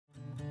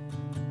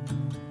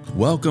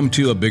Welcome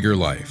to A Bigger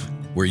Life,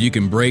 where you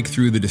can break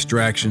through the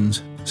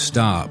distractions,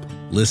 stop,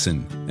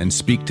 listen, and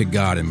speak to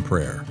God in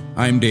prayer.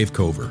 I'm Dave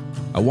Cover.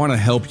 I want to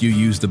help you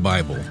use the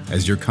Bible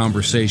as your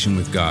conversation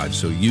with God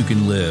so you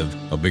can live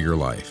a bigger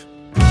life.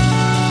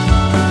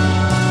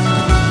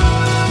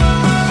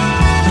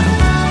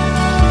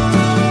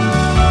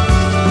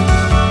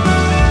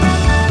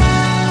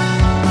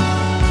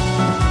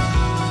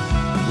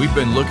 We've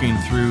been looking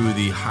through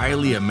the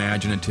highly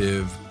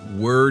imaginative,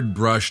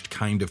 word-brushed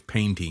kind of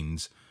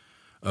paintings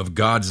of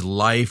God's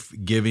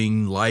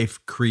life-giving,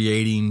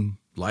 life-creating,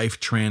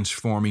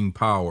 life-transforming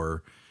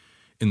power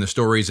in the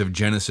stories of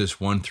Genesis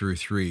 1 through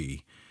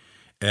 3,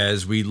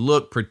 as we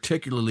look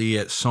particularly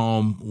at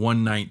Psalm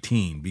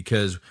 119,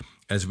 because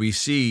as we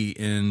see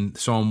in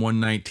Psalm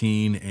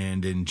 119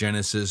 and in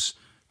Genesis,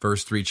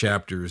 first 3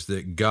 chapters,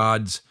 that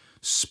God's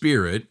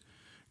Spirit,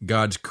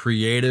 God's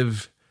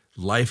creative,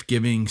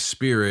 life-giving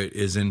Spirit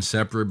is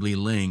inseparably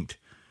linked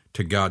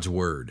to God's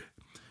Word.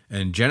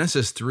 And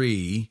Genesis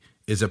 3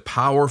 is a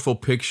powerful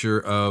picture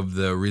of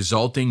the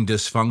resulting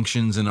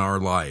dysfunctions in our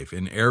life,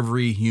 in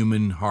every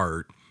human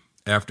heart,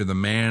 after the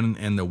man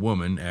and the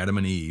woman, Adam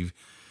and Eve,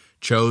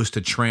 chose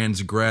to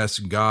transgress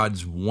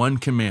God's one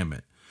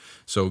commandment.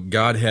 So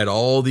God had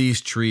all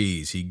these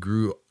trees. He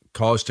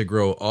caused to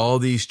grow all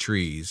these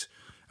trees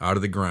out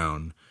of the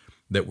ground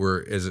that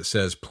were, as it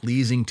says,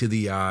 pleasing to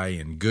the eye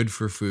and good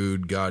for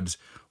food. God's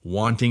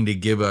wanting to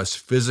give us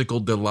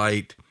physical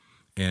delight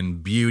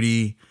and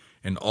beauty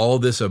and all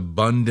this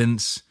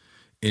abundance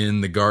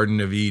in the Garden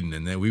of Eden,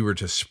 and that we were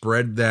to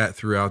spread that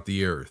throughout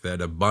the earth, that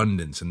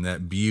abundance and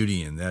that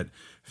beauty and that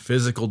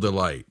physical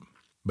delight.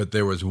 But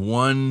there was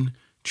one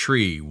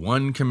tree,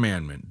 one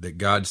commandment that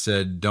God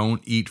said,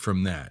 don't eat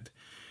from that.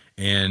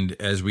 And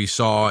as we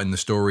saw in the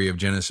story of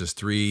Genesis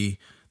 3,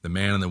 the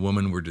man and the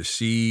woman were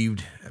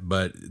deceived,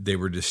 but they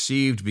were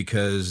deceived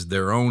because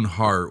their own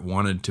heart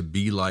wanted to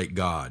be like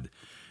God.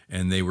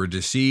 And they were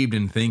deceived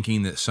in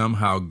thinking that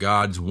somehow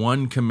God's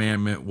one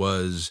commandment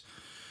was,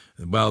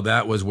 well,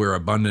 that was where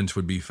abundance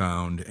would be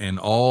found. And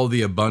all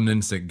the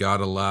abundance that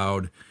God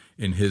allowed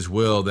in his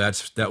will,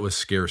 that was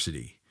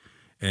scarcity.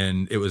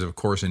 And it was, of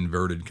course,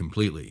 inverted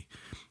completely.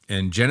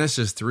 And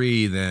Genesis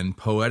 3 then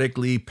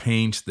poetically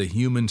paints the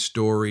human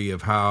story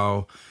of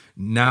how,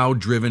 now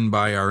driven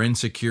by our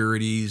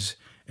insecurities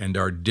and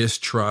our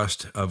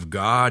distrust of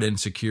God,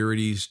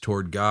 insecurities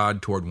toward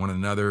God, toward one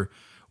another,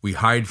 we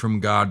hide from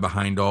God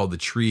behind all the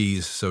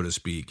trees, so to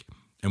speak,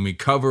 and we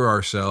cover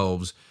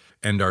ourselves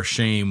and our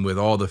shame with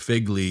all the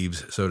fig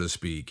leaves, so to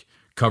speak,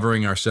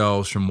 covering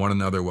ourselves from one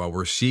another while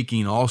we're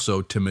seeking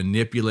also to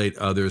manipulate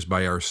others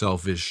by our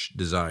selfish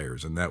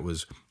desires. And that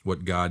was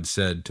what God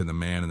said to the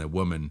man and the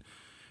woman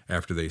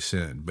after they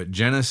sinned. But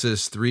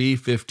Genesis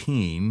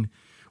 3:15,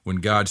 when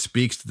God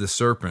speaks to the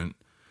serpent,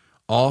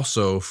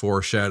 also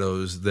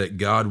foreshadows that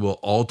God will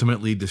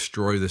ultimately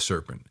destroy the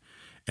serpent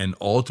and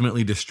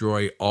ultimately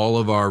destroy all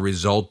of our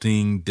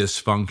resulting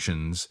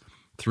dysfunctions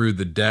through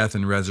the death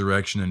and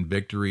resurrection and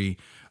victory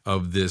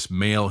of this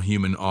male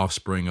human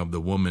offspring of the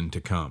woman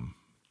to come.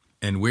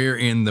 And we're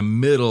in the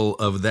middle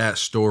of that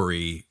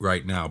story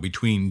right now,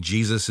 between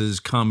Jesus's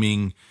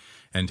coming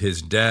and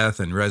his death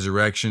and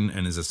resurrection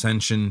and his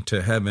ascension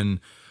to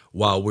heaven.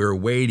 While we're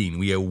waiting,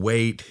 we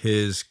await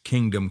his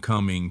kingdom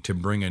coming to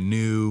bring a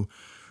new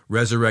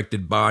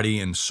resurrected body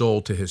and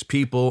soul to his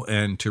people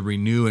and to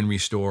renew and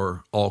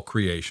restore all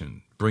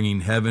creation, bringing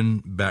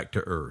heaven back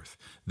to earth.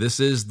 This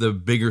is the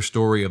bigger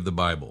story of the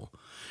Bible.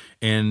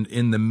 And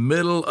in the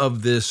middle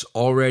of this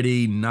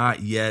already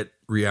not yet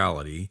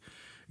reality,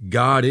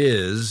 God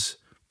is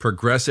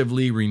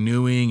progressively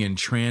renewing and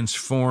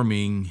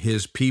transforming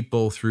his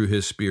people through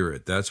his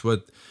Spirit. That's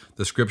what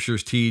the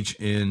scriptures teach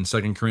in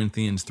 2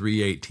 Corinthians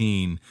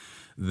 3:18,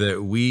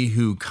 that we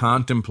who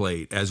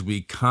contemplate, as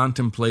we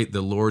contemplate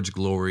the Lord's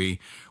glory,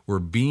 we're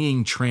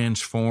being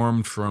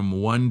transformed from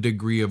one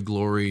degree of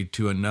glory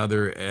to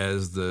another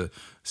as the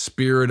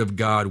Spirit of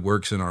God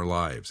works in our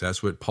lives.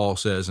 That's what Paul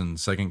says in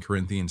 2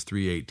 Corinthians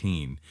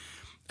 3:18.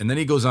 And then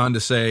he goes on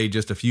to say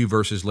just a few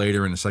verses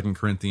later in 2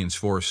 Corinthians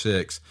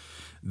 4:6,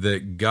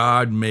 that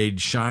God made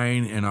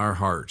shine in our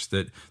hearts,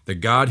 that the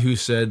God who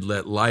said,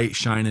 let light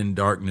shine in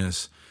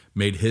darkness,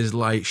 made his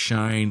light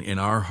shine in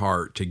our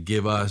heart to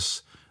give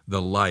us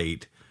the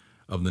light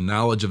of the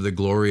knowledge of the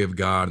glory of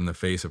God in the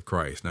face of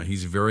Christ. Now,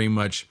 he's very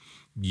much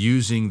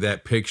using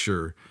that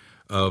picture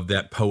of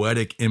that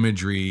poetic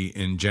imagery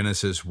in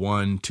Genesis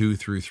 1, 2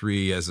 through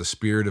 3, as the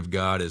Spirit of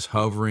God is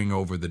hovering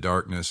over the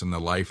darkness and the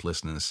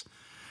lifelessness,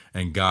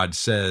 and God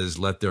says,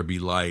 let there be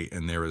light,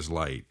 and there is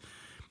light.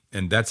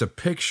 And that's a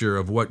picture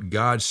of what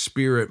God's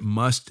Spirit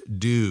must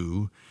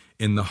do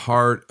in the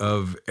heart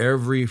of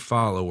every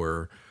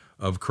follower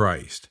of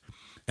Christ.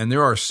 And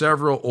there are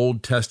several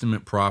Old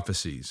Testament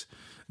prophecies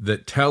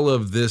that tell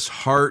of this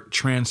heart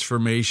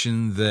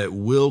transformation that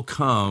will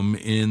come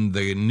in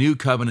the new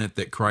covenant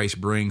that Christ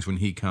brings when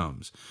he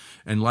comes.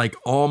 And like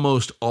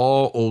almost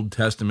all Old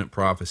Testament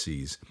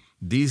prophecies,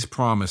 these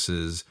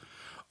promises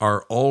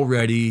are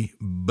already,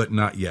 but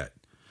not yet.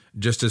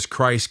 Just as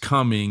Christ's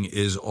coming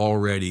is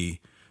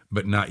already,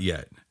 but not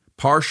yet.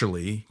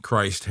 Partially,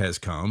 Christ has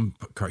come.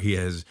 He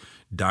has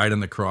died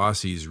on the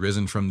cross. He's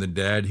risen from the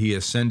dead. He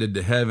ascended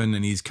to heaven,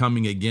 and he's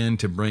coming again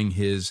to bring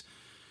his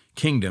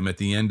kingdom at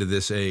the end of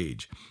this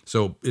age.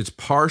 So it's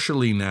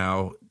partially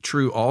now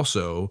true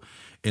also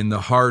in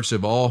the hearts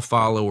of all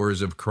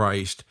followers of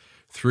Christ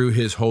through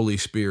his Holy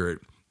Spirit,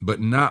 but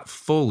not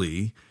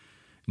fully,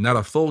 not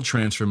a full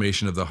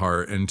transformation of the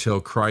heart until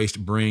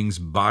Christ brings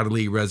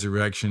bodily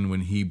resurrection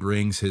when he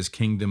brings his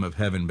kingdom of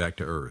heaven back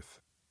to earth.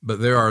 But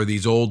there are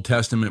these Old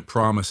Testament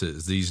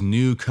promises, these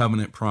new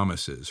covenant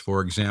promises.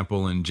 For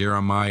example, in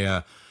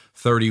Jeremiah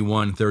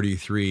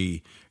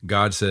 31:33,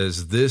 God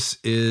says, "This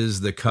is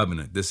the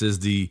covenant. This is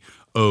the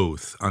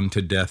oath unto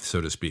death,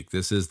 so to speak.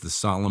 This is the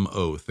solemn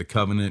oath, the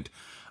covenant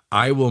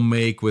I will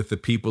make with the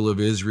people of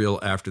Israel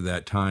after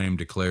that time,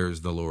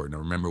 declares the Lord." Now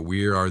remember,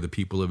 we are the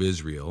people of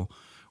Israel.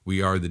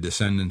 We are the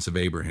descendants of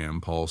Abraham,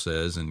 Paul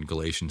says in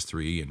Galatians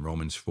 3 and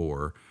Romans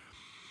 4.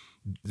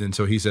 And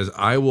so he says,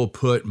 I will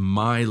put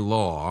my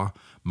law,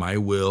 my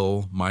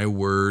will, my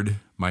word,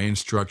 my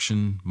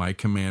instruction, my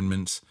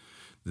commandments,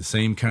 the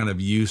same kind of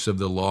use of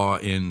the law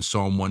in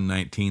Psalm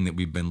 119 that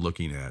we've been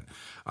looking at.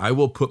 I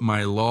will put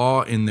my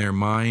law in their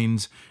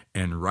minds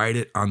and write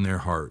it on their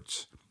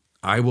hearts.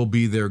 I will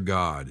be their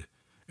God,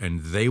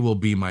 and they will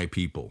be my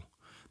people.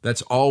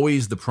 That's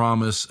always the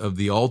promise of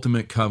the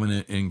ultimate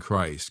covenant in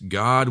Christ.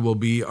 God will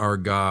be our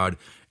God,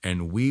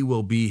 and we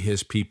will be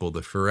his people.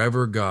 The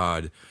forever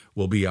God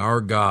will be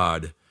our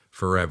God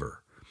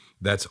forever.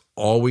 That's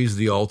always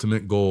the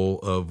ultimate goal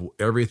of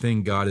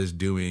everything God is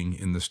doing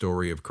in the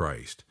story of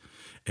Christ.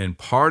 And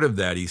part of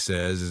that, he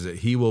says, is that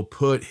he will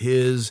put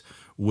his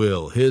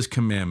will, his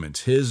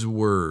commandments, his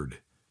word,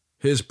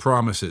 his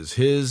promises,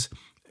 his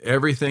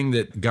everything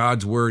that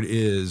God's word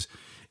is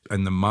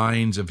in the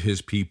minds of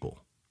his people.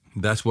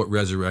 That's what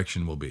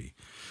resurrection will be.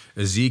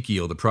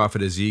 Ezekiel, the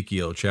prophet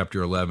Ezekiel,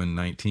 chapter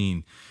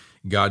 11:19,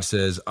 God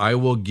says, I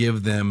will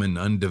give them an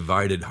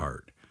undivided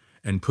heart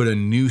and put a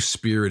new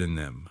spirit in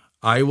them.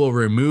 I will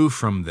remove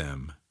from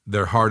them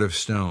their heart of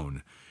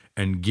stone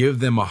and give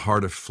them a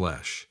heart of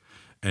flesh.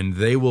 And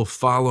they will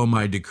follow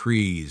my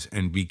decrees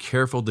and be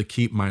careful to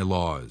keep my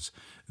laws.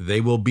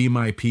 They will be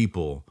my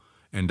people,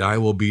 and I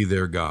will be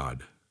their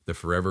God. The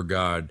forever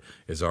God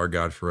is our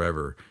God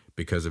forever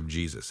because of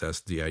Jesus.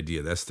 That's the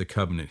idea. That's the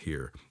covenant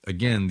here.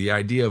 Again, the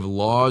idea of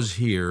laws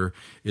here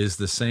is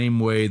the same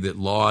way that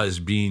law is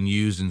being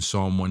used in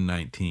Psalm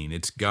 119.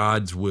 It's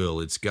God's will.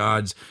 It's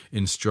God's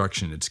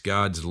instruction. It's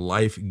God's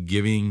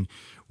life-giving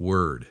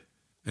word.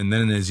 And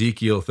then in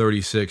Ezekiel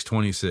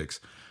 36:26,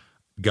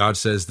 God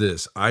says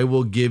this, I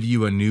will give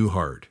you a new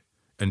heart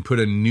and put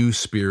a new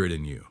spirit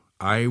in you.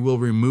 I will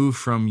remove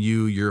from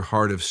you your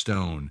heart of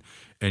stone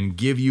and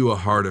give you a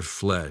heart of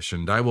flesh,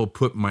 and I will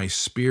put my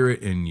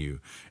spirit in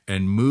you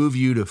and move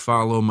you to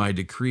follow my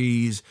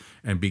decrees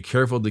and be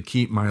careful to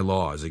keep my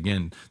laws.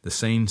 Again, the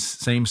same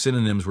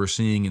synonyms we're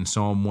seeing in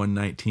Psalm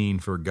 119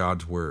 for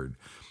God's word.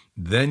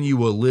 Then you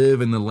will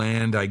live in the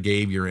land I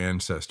gave your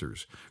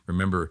ancestors.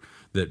 Remember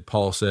that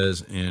Paul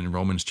says in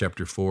Romans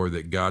chapter 4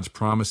 that God's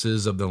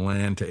promises of the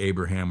land to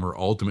Abraham were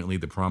ultimately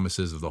the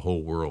promises of the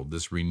whole world,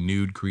 this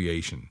renewed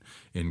creation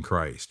in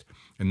Christ.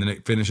 And then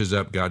it finishes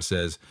up, God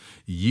says,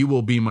 you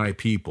will be my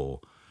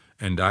people,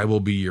 and I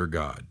will be your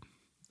God.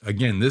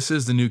 Again, this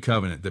is the new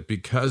covenant, that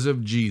because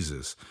of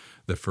Jesus,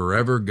 the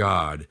forever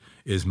God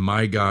is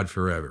my God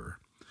forever.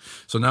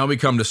 So now we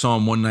come to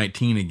Psalm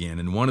 119 again,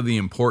 and one of the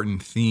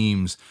important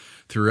themes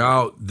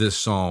throughout this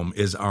psalm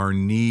is our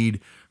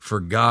need for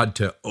God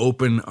to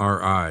open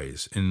our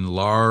eyes,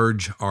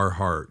 enlarge our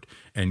heart,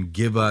 and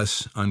give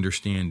us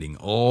understanding,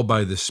 all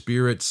by the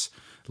Spirit's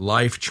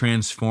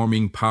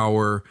life-transforming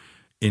power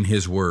in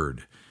his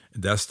word.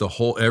 That's the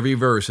whole, every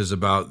verse is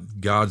about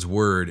God's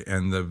word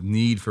and the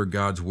need for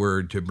God's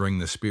word to bring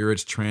the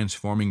Spirit's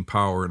transforming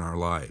power in our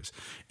lives.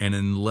 And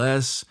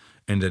unless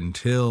and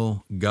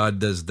until God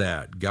does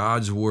that,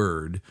 God's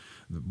word,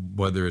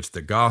 whether it's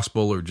the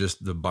gospel or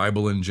just the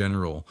Bible in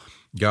general,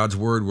 God's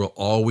word will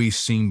always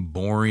seem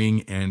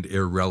boring and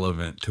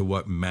irrelevant to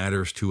what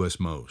matters to us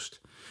most.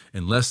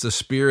 Unless the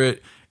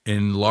Spirit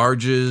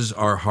enlarges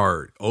our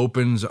heart,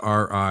 opens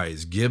our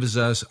eyes, gives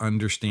us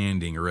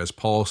understanding, or as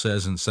Paul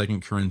says in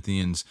 2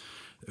 Corinthians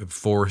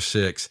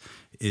 4:6,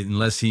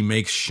 unless he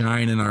makes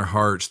shine in our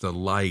hearts the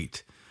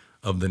light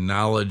of the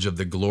knowledge of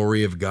the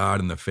glory of God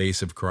in the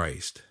face of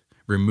Christ,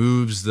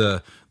 removes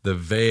the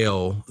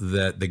veil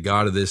that the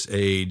God of this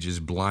age is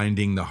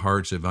blinding the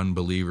hearts of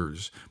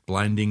unbelievers,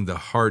 blinding the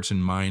hearts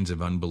and minds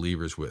of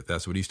unbelievers with.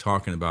 That's what he's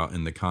talking about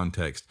in the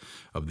context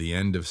of the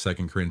end of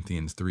 2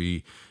 Corinthians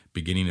 3,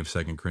 beginning of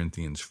 2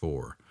 Corinthians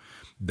 4.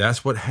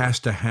 That's what has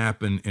to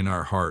happen in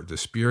our heart. The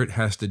Spirit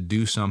has to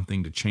do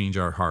something to change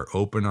our heart,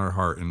 open our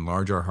heart,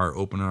 enlarge our heart,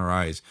 open our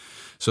eyes,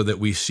 so that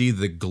we see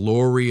the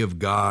glory of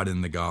God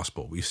in the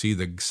gospel. We see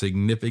the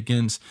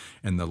significance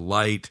and the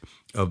light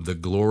of the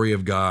glory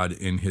of God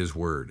in his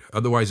word.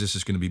 Otherwise, this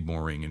is going to be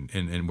boring,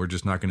 and we're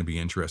just not going to be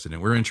interested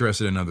in. We're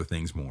interested in other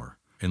things more,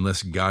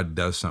 unless God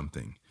does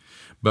something.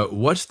 But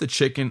what's the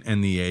chicken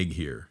and the egg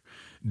here?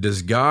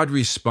 Does God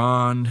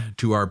respond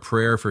to our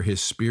prayer for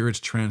his Spirit's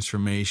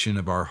transformation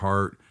of our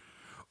heart?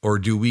 Or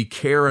do we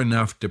care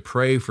enough to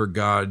pray for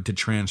God to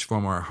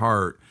transform our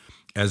heart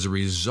as a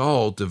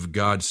result of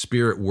God's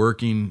Spirit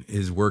working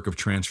his work of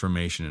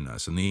transformation in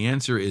us? And the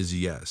answer is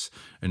yes.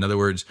 In other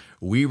words,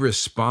 we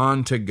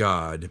respond to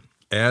God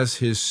as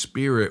his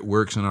Spirit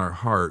works in our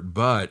heart,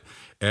 but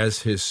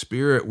as his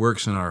Spirit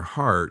works in our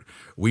heart,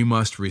 we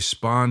must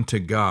respond to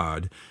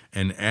God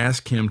and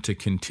ask him to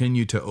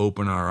continue to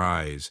open our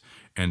eyes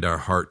and our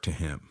heart to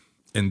him.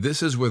 And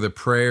this is where the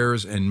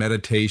prayers and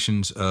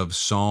meditations of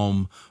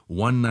Psalm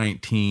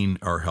 119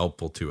 are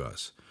helpful to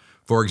us.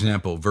 For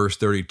example, verse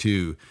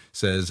 32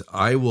 says,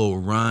 I will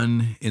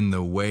run in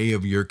the way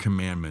of your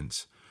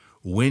commandments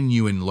when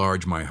you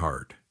enlarge my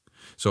heart.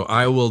 So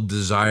I will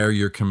desire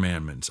your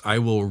commandments. I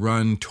will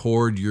run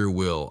toward your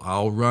will.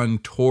 I'll run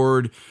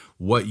toward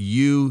what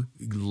you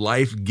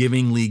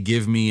life-givingly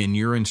give me in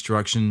your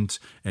instructions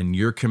and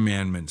your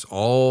commandments,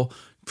 all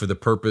for the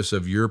purpose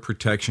of your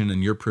protection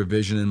and your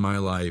provision in my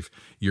life.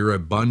 Your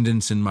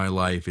abundance in my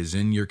life is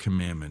in your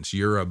commandments.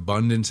 Your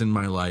abundance in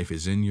my life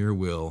is in your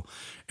will.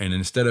 And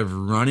instead of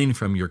running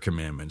from your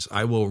commandments,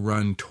 I will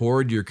run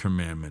toward your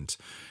commandments.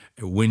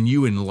 When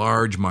you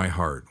enlarge my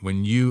heart,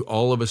 when you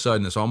all of a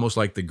sudden, it's almost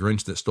like the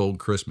Grinch that stole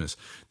Christmas,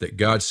 that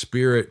God's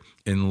Spirit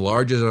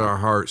enlarges our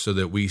heart so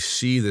that we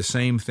see the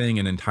same thing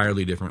in an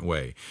entirely different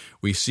way.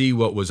 We see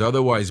what was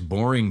otherwise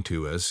boring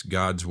to us,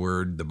 God's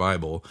Word, the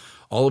Bible,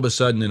 all of a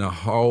sudden in a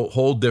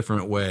whole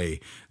different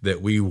way,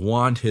 that we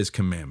want his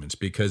commandments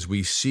because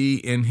we see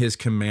in his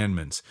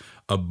commandments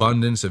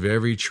abundance of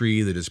every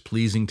tree that is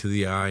pleasing to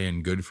the eye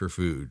and good for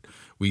food.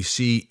 We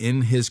see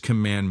in his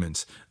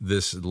commandments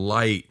this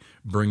light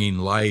bringing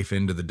life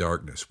into the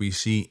darkness. We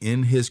see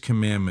in his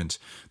commandments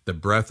the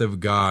breath of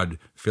God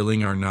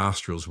filling our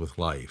nostrils with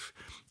life.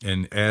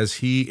 And as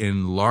he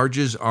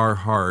enlarges our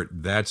heart,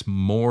 that's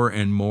more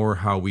and more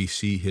how we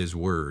see his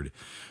word.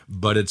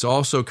 But it's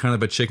also kind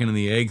of a chicken and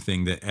the egg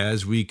thing, that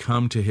as we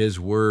come to his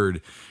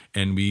word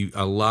and we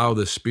allow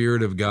the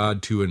Spirit of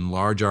God to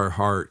enlarge our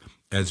heart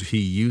as he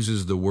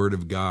uses the word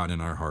of God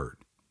in our heart.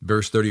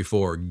 Verse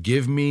 34,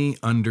 give me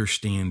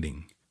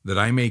understanding, that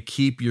I may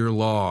keep your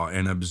law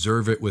and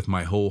observe it with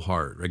my whole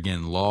heart.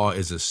 Again, law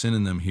is a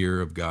synonym here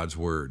of God's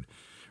word.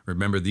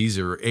 Remember, these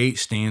are 8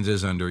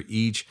 stanzas under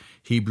each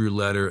Hebrew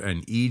letter,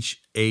 and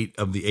each 8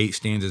 of the 8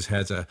 stanzas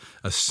has a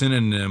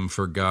synonym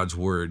for God's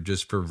word,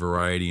 just for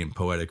variety and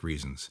poetic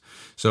reasons.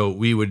 So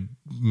we would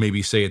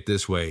maybe say it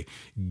this way: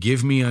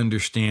 give me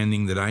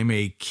understanding that I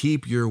may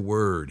keep your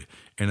word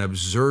and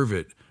observe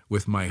it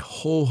with my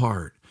whole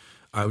heart.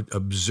 I would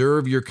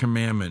observe your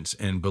commandments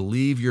and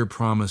believe your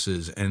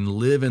promises and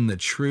live in the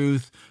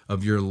truth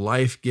of your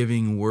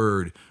life-giving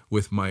word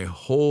with my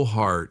whole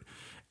heart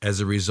as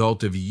a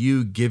result of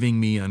you giving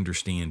me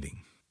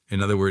understanding.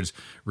 In other words,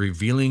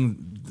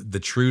 revealing the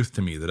truth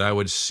to me, that I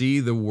would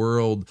see the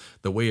world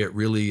the way it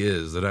really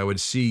is, that I would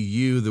see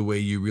you the way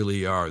you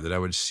really are, that I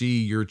would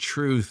see your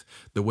truth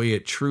the way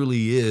it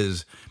truly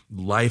is,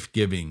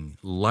 life-giving,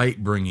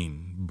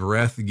 light-bringing,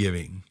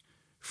 breath-giving,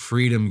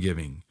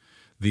 freedom-giving,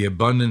 the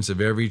abundance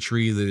of every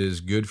tree that is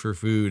good for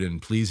food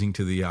and pleasing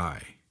to the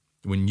eye.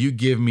 When you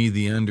give me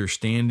the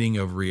understanding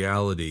of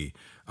reality,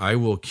 I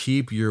will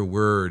keep your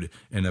word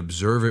and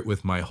observe it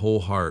with my whole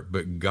heart.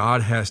 But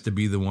God has to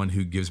be the one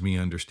who gives me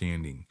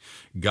understanding.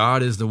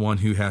 God is the one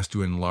who has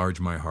to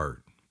enlarge my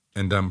heart.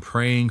 And I'm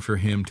praying for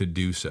him to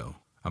do so.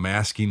 I'm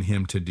asking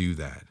him to do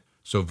that.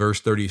 So verse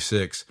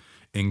 36,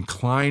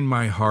 incline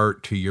my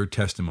heart to your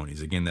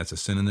testimonies. Again, that's a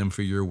synonym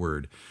for your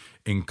word.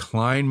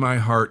 Incline my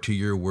heart to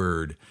your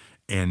word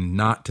and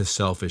not to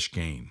selfish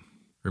gain.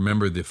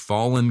 Remember, the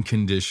fallen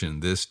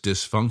condition, this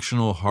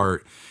dysfunctional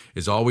heart,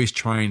 is always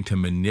trying to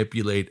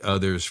manipulate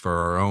others for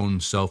our own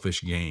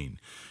selfish gain.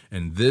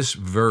 And this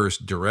verse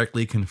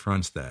directly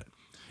confronts that.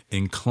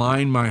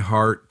 Incline my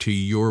heart to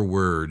your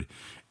word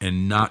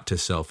and not to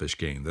selfish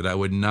gain, that I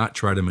would not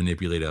try to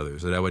manipulate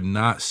others, that I would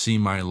not see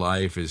my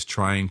life as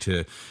trying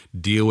to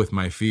deal with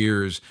my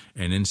fears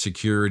and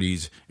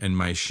insecurities and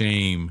my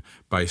shame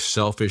by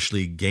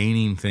selfishly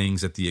gaining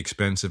things at the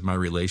expense of my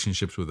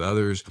relationships with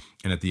others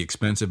and at the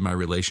expense of my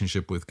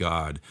relationship with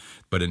God,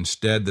 but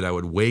instead that I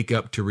would wake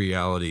up to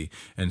reality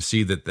and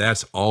see that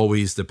that's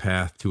always the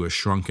path to a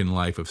shrunken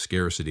life of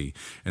scarcity,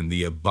 and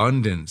the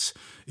abundance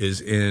is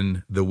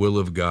in the will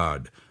of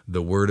God,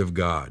 the word of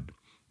God,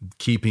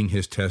 keeping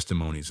his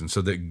testimonies, and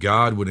so that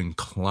God would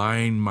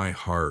incline my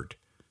heart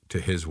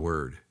to his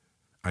word.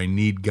 I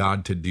need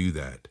God to do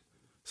that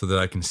so that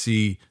I can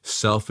see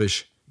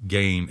selfish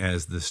gain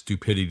as the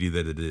stupidity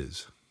that it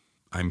is.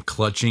 I'm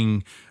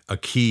clutching a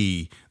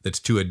key that's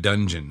to a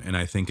dungeon, and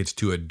I think it's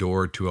to a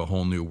door to a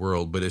whole new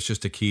world, but it's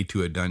just a key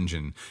to a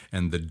dungeon,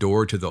 and the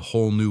door to the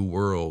whole new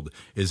world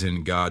is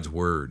in God's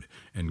word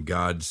and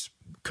God's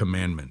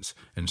commandments.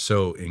 And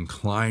so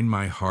incline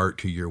my heart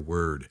to your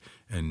word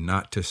and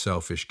not to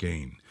selfish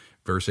gain.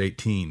 Verse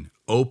 18,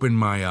 open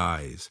my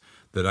eyes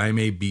that I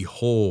may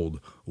behold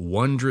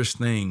wondrous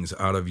things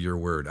out of your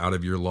word, out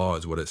of your law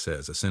is what it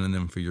says, a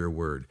synonym for your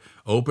word.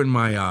 Open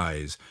my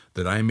eyes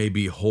that I may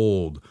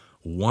behold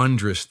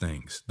wondrous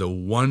things, the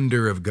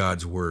wonder of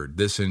God's word,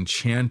 this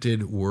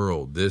enchanted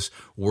world, this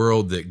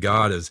world that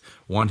God is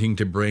wanting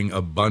to bring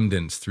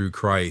abundance through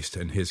Christ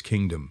and his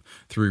kingdom,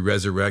 through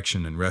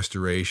resurrection and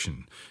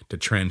restoration, to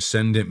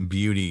transcendent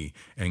beauty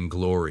and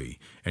glory.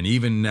 And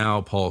even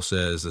now, Paul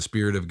says, the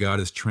Spirit of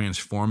God is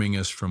transforming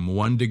us from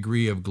one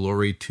degree of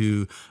glory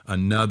to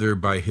another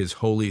by his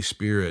Holy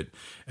Spirit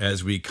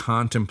as we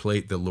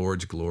contemplate the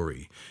Lord's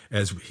glory,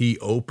 as he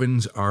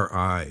opens our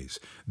eyes,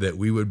 that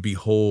we would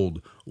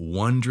behold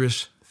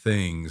wondrous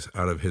things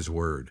out of his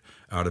word,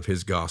 out of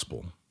his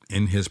gospel,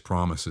 in his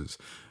promises,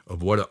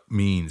 of what it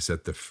means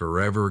that the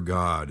forever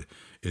God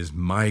is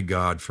my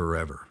God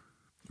forever.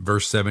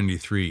 Verse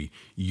 73,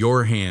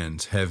 your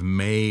hands have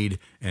made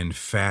and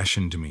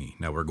fashioned me.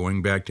 Now we're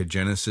going back to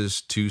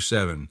Genesis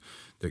 2:7,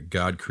 that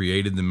God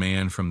created the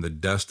man from the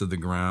dust of the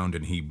ground,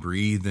 and he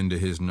breathed into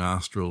his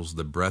nostrils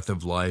the breath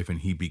of life,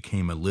 and he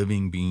became a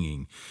living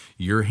being.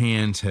 Your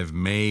hands have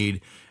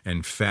made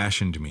and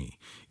fashioned me.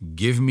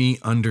 Give me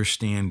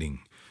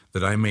understanding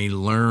that I may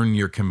learn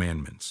your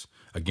commandments.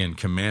 Again,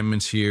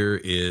 commandments here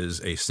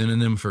is a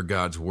synonym for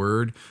God's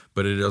word,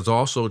 but it is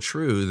also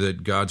true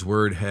that God's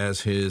word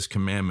has his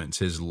commandments,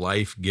 his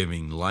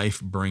life-giving,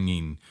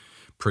 life-bringing,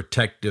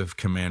 protective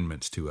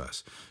commandments to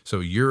us. So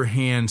your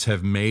hands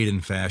have made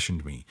and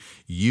fashioned me.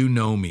 You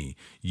know me.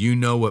 You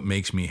know what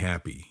makes me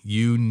happy.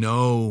 You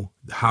know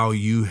how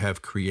you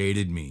have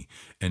created me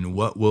and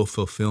what will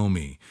fulfill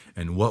me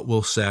and what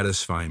will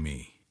satisfy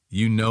me.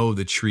 You know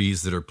the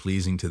trees that are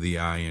pleasing to the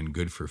eye and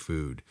good for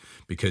food,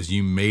 because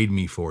you made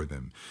me for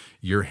them.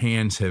 Your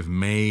hands have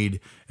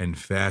made and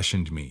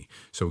fashioned me.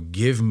 So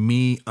give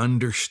me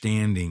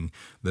understanding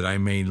that I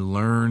may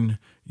learn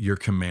your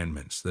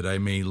commandments, that I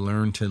may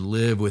learn to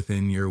live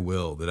within your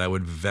will, that I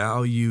would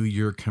value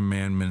your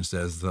commandments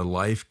as the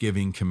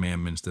life-giving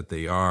commandments that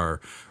they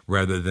are,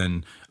 rather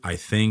than I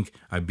think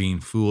I'm being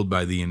fooled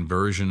by the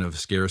inversion of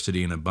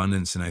scarcity and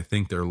abundance, and I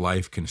think they're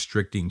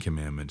life-constricting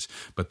commandments,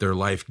 but they're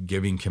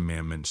life-giving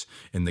commandments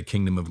in the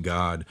kingdom of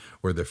God,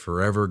 where the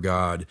forever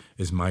God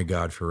is my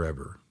God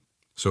forever.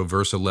 So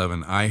verse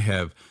 11, I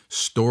have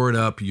stored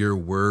up your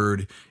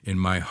word in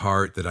my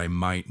heart that I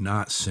might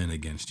not sin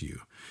against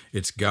you.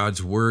 It's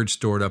God's word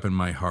stored up in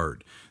my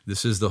heart.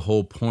 This is the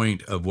whole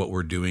point of what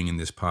we're doing in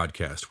this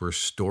podcast. We're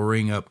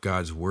storing up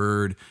God's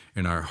word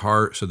in our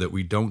heart so that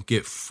we don't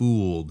get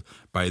fooled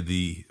by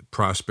the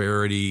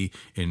prosperity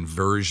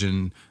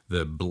inversion,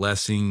 the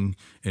blessing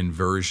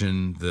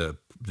inversion, the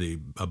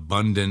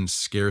abundance,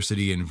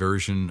 scarcity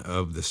inversion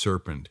of the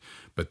serpent,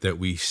 but that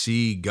we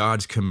see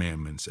God's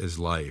commandments as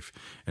life.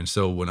 And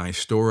so when I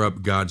store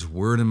up God's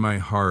word in my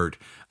heart,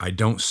 I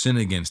don't sin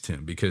against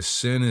him, because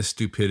sin is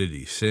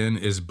stupidity. Sin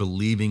is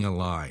believing a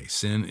lie.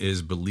 Sin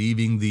is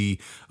believing the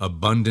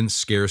abundance,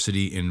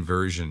 scarcity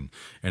inversion.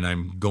 And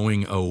I'm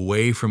going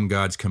away from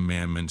God's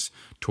commandments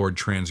toward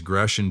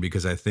transgression,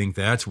 because I think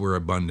that's where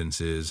abundance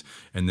is,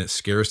 and that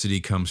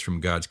scarcity comes from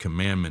God's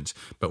commandments.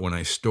 But when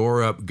I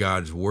store up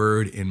God's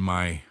word in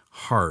my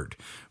heart,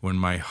 when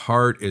my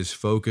heart is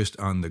focused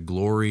on the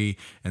glory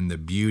and the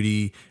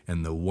beauty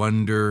and the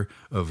wonder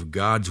of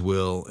God's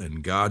will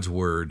and God's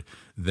word,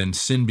 then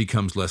sin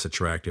becomes less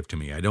attractive to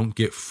me. I don't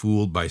get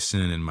fooled by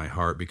sin in my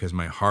heart, because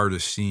my heart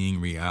is seeing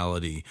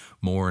reality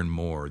more and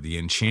more, the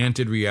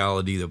enchanted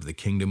reality of the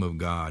kingdom of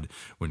God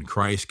when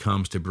Christ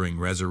comes to bring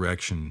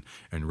resurrection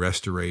and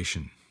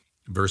restoration.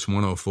 Verse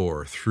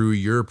 104, through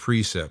your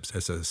precepts,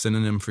 as a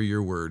synonym for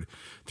your word,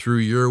 through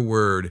your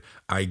word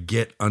I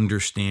get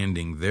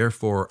understanding.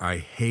 Therefore I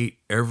hate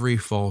every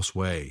false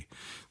way.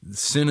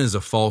 Sin is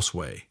a false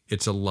way.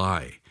 It's a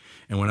lie.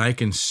 And when I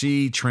can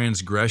see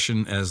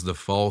transgression as the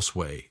false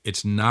way,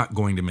 it's not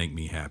going to make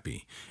me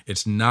happy.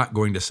 It's not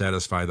going to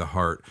satisfy the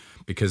heart,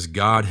 because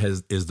God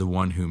is the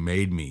one who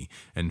made me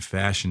and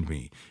fashioned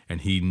me,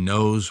 and he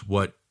knows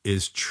what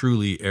is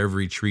truly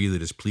every tree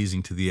that is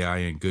pleasing to the eye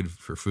and good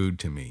for food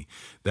to me.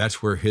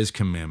 That's where his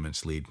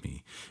commandments lead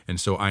me.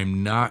 And so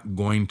I'm not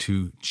going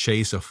to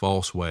chase a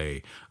false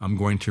way. I'm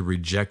going to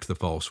reject the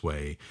false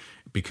way,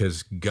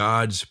 because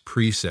God's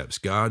precepts,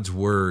 God's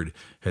word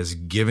has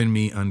given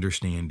me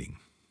understanding.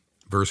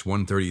 Verse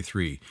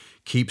 133,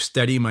 keep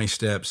steady my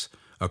steps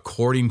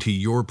according to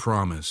your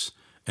promise,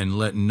 and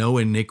let no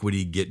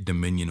iniquity get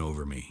dominion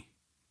over me.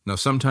 Now,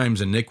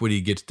 sometimes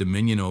iniquity gets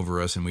dominion over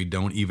us and we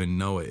don't even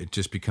know it. It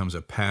just becomes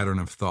a pattern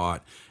of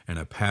thought and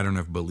a pattern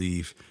of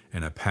belief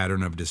and a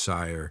pattern of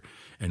desire.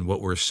 And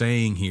what we're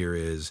saying here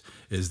is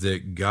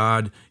that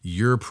God,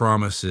 your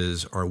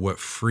promises are what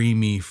free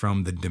me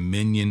from the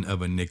dominion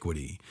of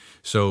iniquity.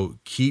 So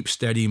keep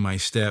steady my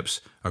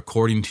steps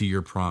according to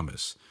your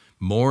promise.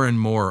 More and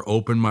more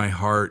open my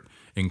heart,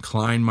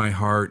 incline my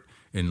heart,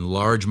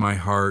 enlarge my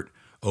heart,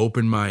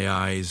 open my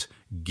eyes,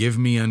 give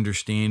me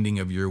understanding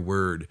of your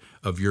word,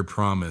 of your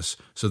promise,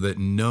 so that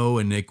no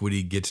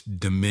iniquity gets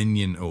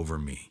dominion over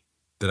me,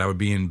 that I would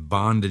be in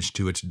bondage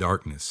to its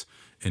darkness,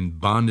 in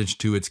bondage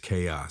to its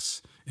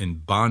chaos, in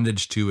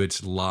bondage to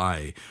its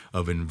lie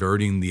of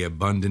inverting the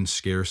abundance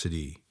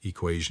scarcity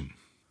equation.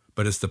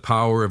 But it's the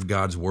power of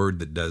God's word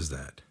that does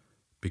that,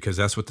 because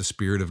that's what the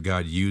Spirit of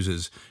God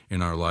uses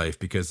in our life,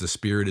 because the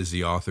Spirit is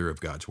the author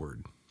of God's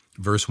word.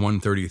 Verse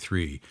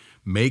 133,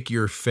 make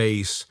your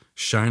face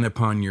shine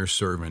upon your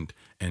servant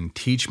and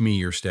teach me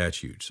your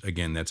statutes.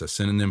 Again, that's a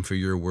synonym for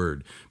your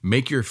word.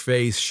 Make your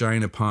face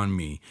shine upon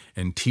me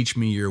and teach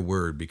me your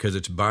word, because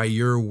it's by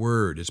your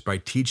word, it's by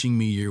teaching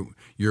me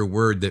your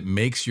word that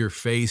makes your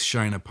face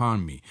shine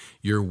upon me.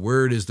 Your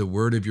word is the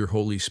word of your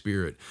Holy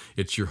Spirit.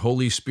 It's your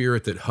Holy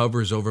Spirit that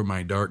hovers over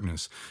my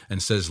darkness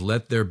and says,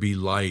 let there be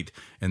light,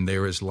 and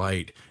there is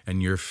light.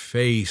 And your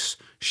face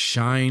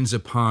shines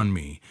upon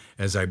me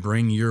as I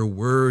bring your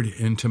word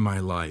into my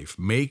life.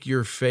 Make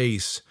your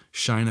face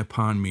shine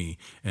upon me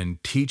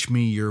and teach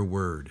me your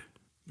word.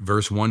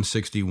 Verse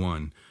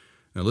 161.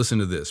 Now listen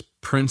to this.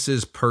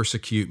 Princes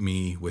persecute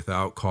me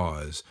without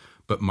cause,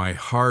 but my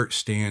heart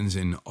stands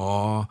in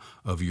awe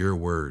of your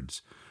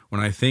words.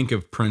 When I think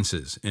of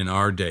princes in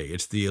our day,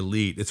 it's the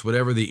elite. It's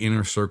whatever the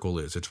inner circle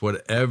is. It's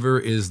whatever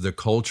is the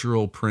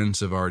cultural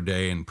prince of our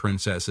day, and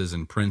princesses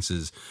and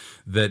princes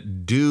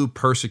that do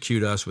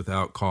persecute us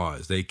without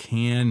cause. They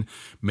can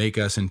make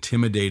us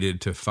intimidated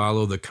to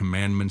follow the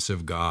commandments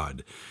of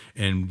God.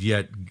 And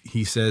yet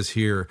he says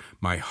here,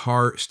 my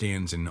heart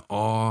stands in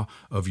awe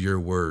of your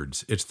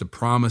words. It's the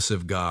promise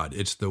of God.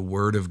 It's the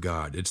word of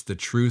God. It's the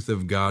truth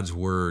of God's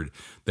word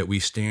that we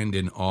stand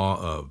in awe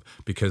of,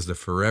 because the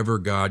forever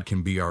God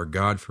can be our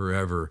God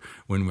forever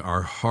when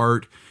our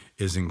heart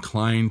is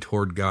inclined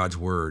toward God's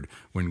word,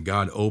 when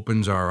God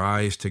opens our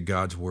eyes to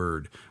God's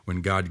word,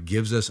 when God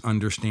gives us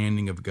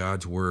understanding of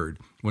God's word.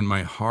 When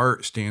my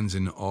heart stands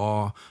in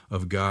awe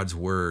of God's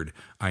word,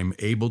 I'm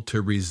able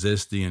to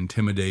resist the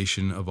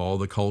intimidation of all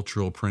the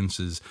cultural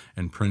princes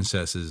and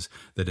princesses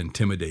that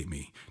intimidate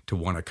me to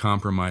want to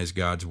compromise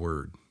God's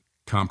word,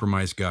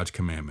 compromise God's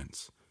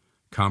commandments,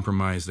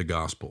 compromise the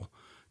gospel,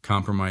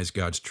 compromise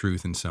God's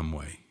truth in some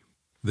way.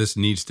 This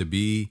needs to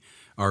be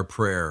our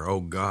prayer.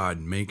 Oh God,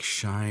 make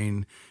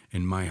shine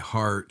in my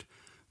heart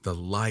the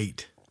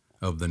light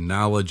of the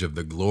knowledge of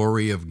the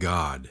glory of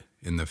God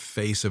in the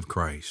face of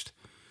Christ.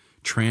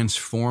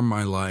 Transform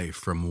my life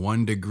from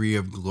one degree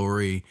of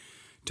glory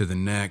to the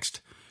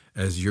next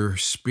as your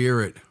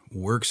Spirit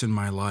works in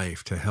my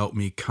life to help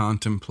me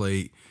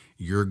contemplate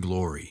your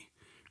glory.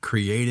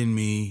 Create in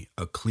me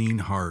a clean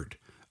heart,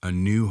 a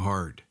new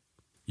heart.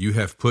 You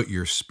have put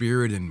your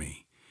Spirit in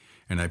me,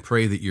 and I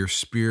pray that your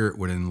Spirit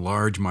would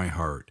enlarge my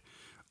heart,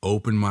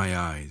 open my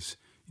eyes,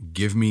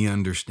 give me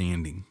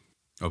understanding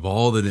of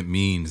all that it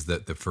means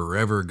that the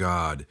forever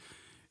God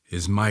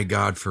is my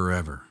God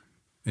forever.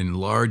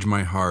 Enlarge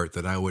my heart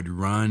that I would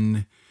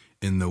run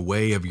in the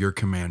way of your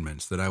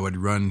commandments, that I would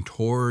run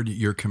toward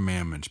your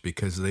commandments,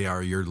 because they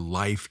are your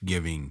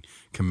life-giving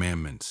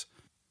commandments,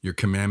 your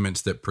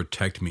commandments that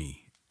protect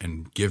me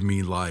and give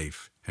me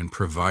life and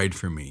provide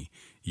for me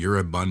your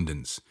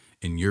abundance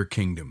in your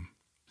kingdom,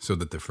 so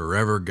that the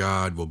forever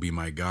God will be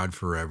my God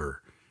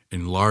forever.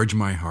 Enlarge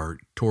my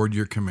heart toward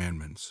your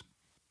commandments.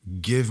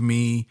 Give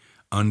me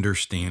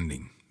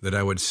understanding, that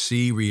I would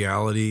see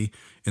reality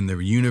in the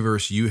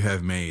universe you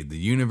have made. The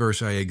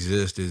universe I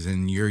exist is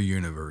in your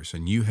universe,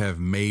 and you have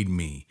made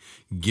me.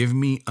 Give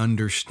me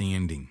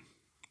understanding,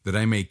 that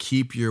I may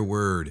keep your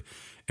word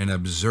and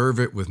observe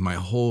it with my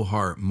whole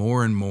heart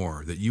more and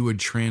more, that you would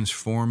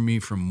transform me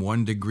from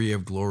one degree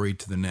of glory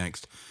to the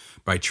next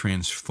by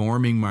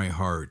transforming my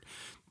heart,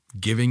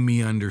 giving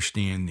me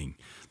understanding,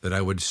 that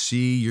I would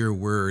see your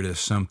word as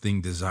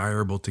something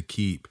desirable to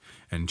keep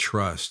and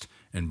trust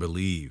and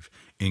believe.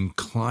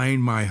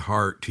 Incline my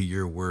heart to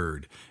your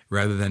word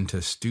rather than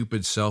to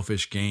stupid,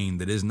 selfish gain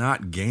that is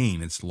not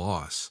gain, it's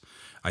loss.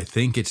 I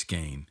think it's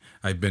gain.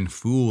 I've been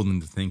fooled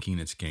into thinking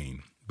it's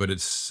gain, but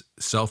it's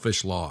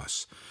selfish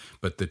loss.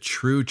 But the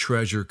true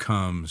treasure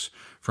comes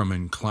from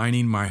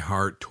inclining my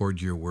heart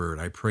toward your word.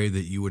 I pray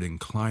that you would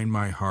incline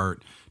my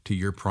heart to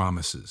your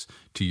promises,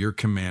 to your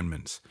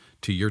commandments,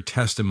 to your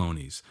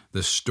testimonies,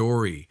 the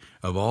story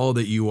of all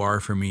that you are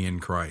for me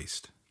in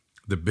Christ.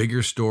 The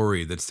bigger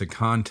story that's the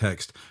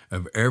context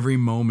of every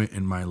moment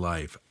in my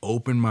life.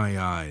 Open my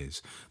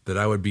eyes that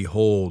I would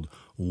behold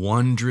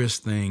wondrous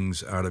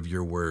things out of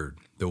your word,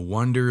 the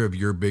wonder of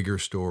your bigger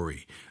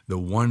story, the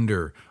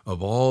wonder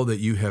of all that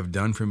you have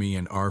done for me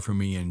and are for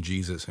me in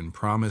Jesus and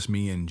promise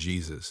me in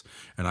Jesus.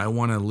 And I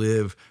want to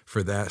live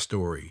for that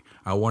story.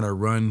 I want to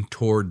run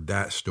toward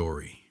that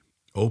story.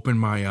 Open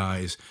my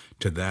eyes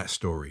to that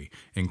story.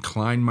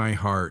 Incline my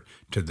heart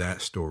to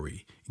that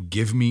story.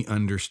 Give me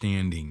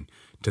understanding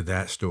to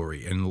that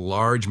story.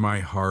 Enlarge my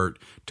heart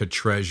to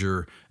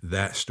treasure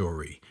that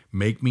story.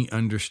 Make me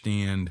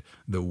understand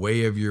the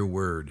way of your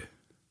word,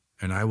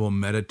 and I will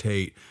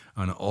meditate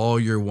on all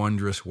your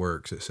wondrous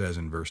works, it says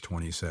in verse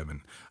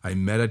 27. I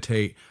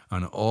meditate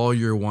on all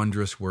your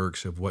wondrous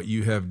works of what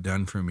you have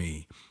done for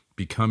me,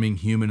 becoming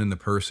human in the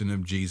person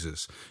of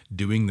Jesus,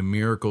 doing the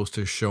miracles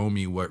to show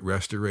me what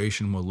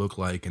restoration will look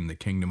like in the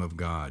kingdom of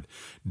God,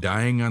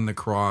 dying on the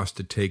cross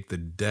to take the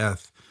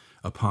death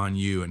upon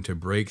you and to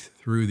break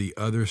through the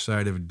other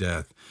side of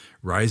death,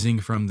 rising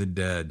from the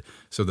dead,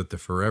 so that the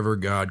forever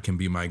God can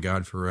be my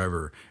God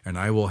forever, and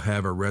I will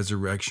have a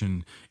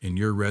resurrection in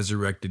your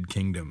resurrected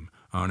kingdom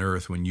on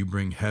earth when you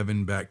bring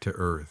heaven back to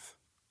earth.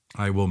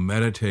 I will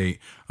meditate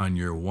on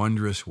your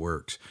wondrous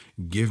works.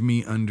 Give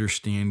me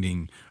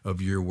understanding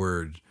of your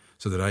word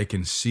so that I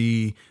can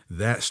see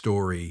that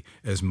story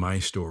as my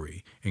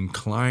story.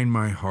 Incline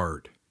my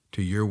heart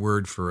to your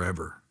word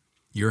forever.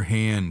 Your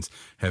hands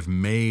have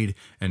made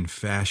and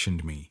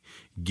fashioned me.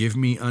 Give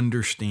me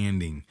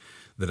understanding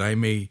that I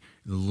may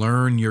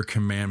learn your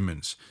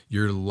commandments,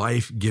 your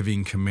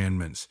life-giving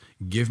commandments.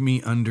 Give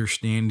me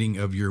understanding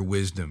of your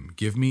wisdom.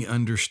 Give me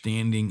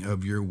understanding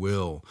of your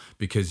will,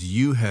 because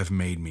you have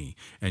made me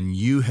and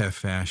you have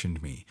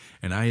fashioned me,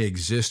 and I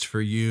exist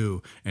for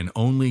you, and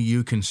only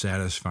you can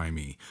satisfy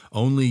me.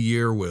 Only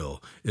your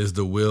will is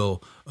the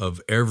will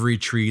of every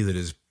tree that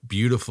is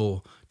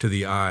beautiful to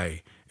the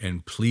eye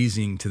and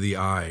pleasing to the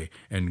eye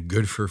and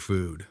good for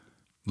food.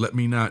 Let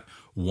me not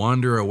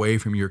wander away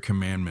from your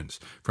commandments,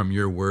 from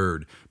your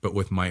word, but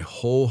with my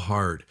whole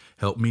heart,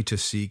 help me to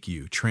seek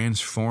you.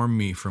 Transform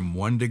me from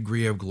one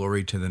degree of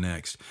glory to the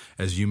next,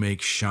 as you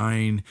make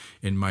shine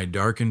in my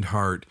darkened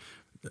heart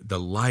the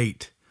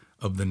light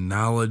of the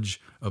knowledge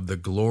of the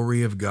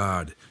glory of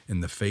God in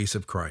the face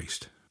of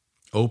Christ.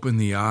 Open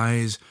the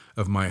eyes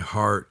of my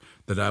heart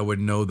that I would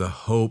know the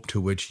hope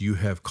to which you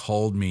have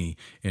called me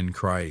in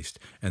Christ,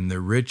 and the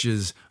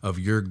riches of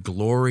your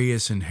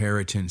glorious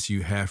inheritance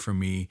you have for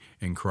me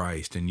in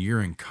Christ, and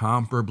your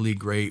incomparably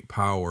great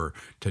power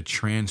to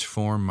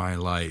transform my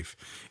life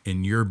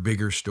in your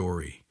bigger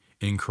story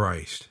in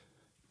Christ.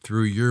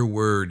 Through your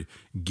word,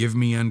 give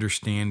me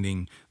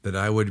understanding that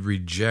I would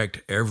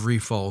reject every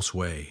false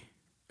way,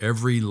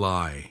 every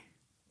lie,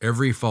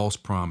 every false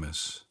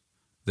promise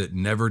that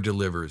never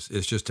delivers.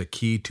 It's just a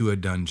key to a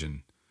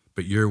dungeon.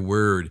 But your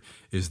word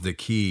is the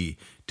key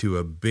to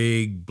a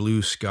big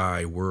blue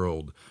sky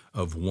world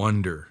of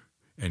wonder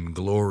and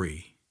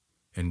glory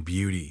and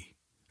beauty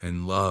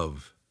and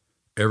love.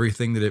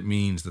 Everything that it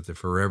means that the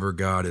forever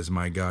God is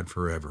my God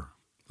forever.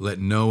 Let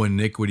no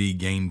iniquity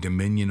gain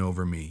dominion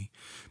over me,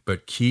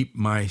 but keep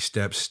my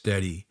steps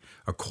steady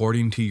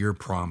according to your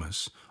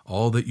promise.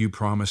 All that you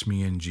promise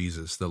me in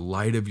Jesus, the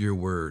light of your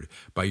word,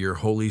 by your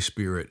Holy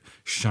Spirit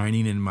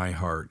shining in my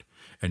heart,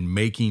 and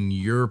making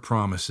your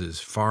promises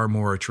far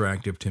more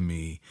attractive to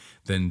me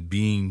than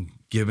being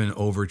given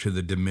over to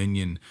the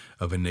dominion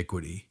of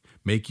iniquity.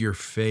 Make your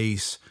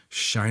face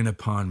shine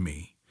upon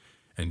me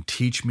and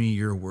teach me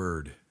your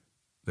word,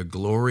 the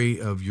glory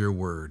of your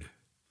word.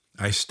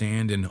 I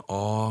stand in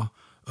awe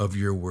of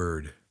your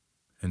word,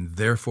 and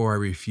therefore I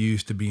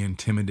refuse to be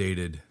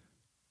intimidated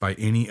by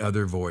any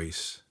other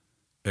voice,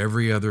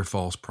 every other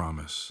false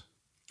promise.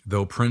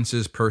 Though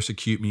princes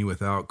persecute me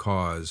without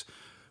cause,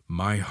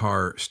 my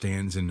heart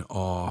stands in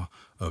awe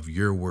of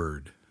your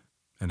word.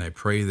 And I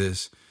pray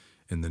this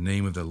in the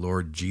name of the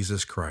Lord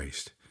Jesus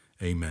Christ.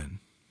 Amen.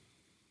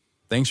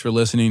 Thanks for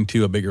listening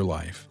to A Bigger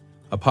Life,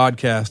 a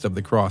podcast of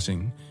The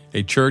Crossing,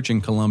 a church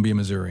in Columbia,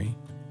 Missouri.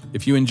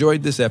 If you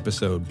enjoyed this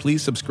episode,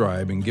 please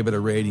subscribe and give it a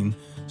rating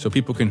so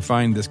people can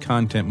find this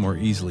content more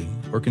easily,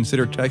 or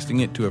consider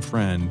texting it to a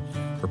friend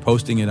or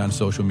posting it on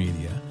social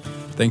media.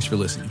 Thanks for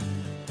listening.